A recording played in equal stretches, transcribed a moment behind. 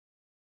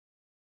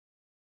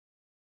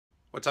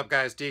What's up,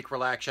 guys?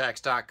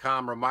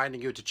 DekeRelaxShacks.com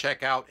reminding you to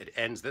check out, it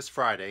ends this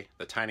Friday,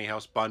 the Tiny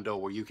House Bundle,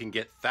 where you can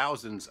get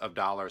thousands of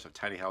dollars of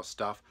tiny house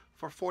stuff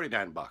for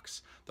 49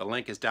 bucks. The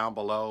link is down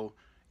below.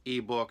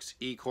 Ebooks,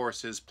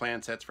 e-courses,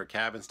 plan sets for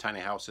cabins,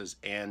 tiny houses,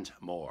 and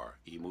more.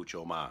 Y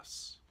mucho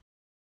más.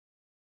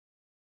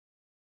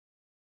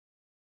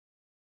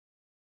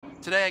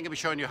 Today I'm going to be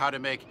showing you how to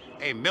make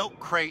a milk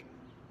crate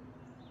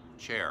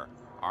chair.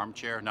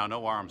 Armchair?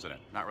 No arms in it.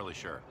 Not really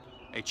sure.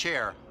 A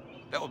chair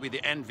that will be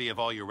the envy of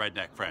all your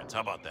redneck friends.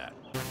 How about that?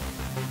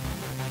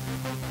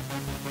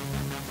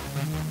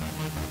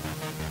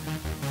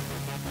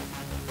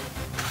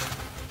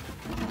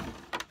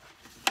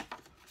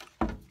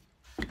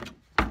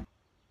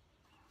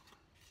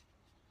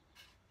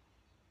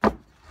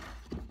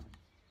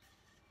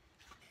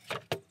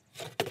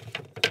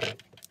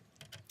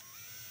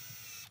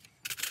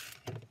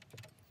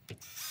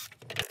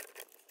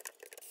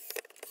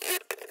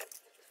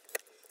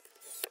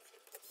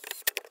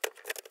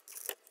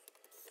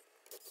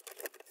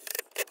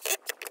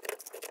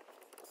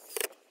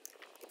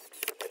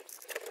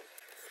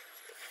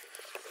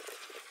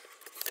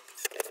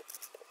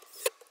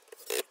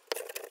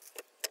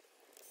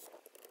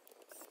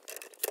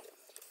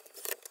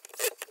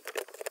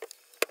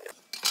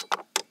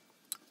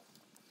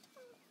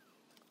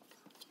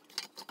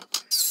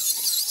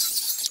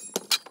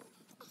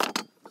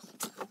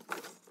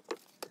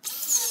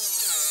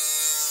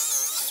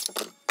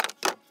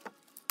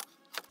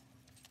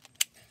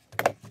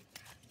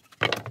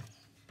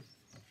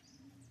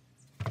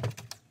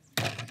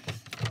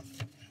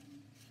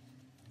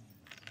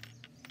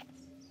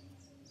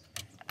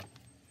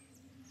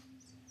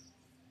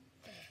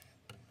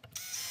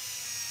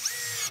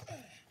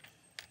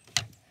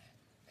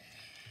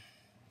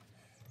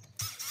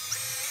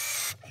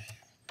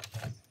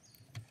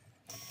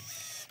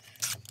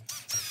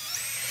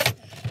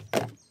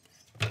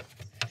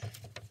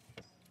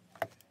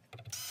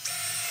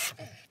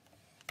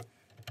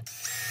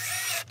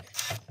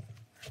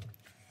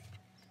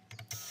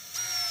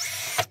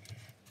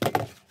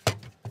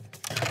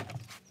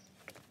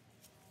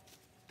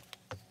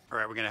 All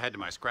right, we're gonna head to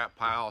my scrap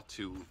pile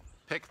to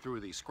pick through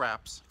the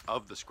scraps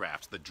of the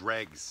scraps, the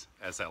dregs,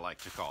 as I like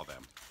to call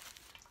them.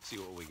 See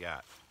what we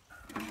got.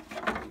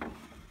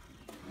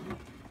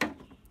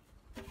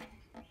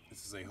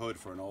 This is a hood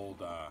for an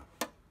old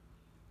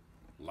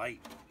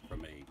light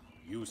from a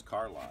used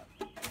car lot.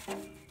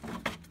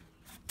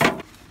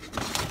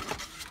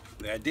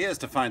 The idea is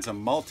to find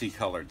some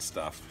multicolored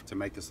stuff to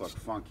make this look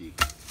funky.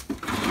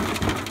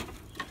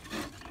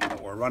 But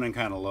we're running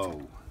kind of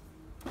low.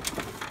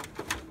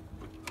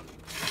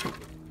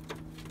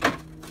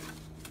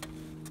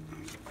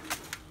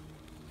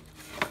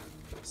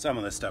 Some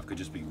of this stuff could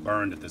just be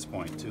burned at this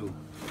point too.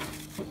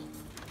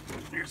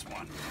 Here's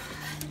one.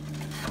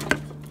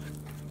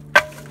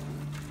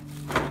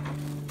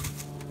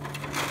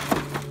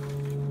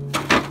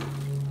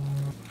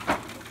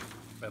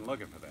 Been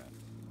looking for that.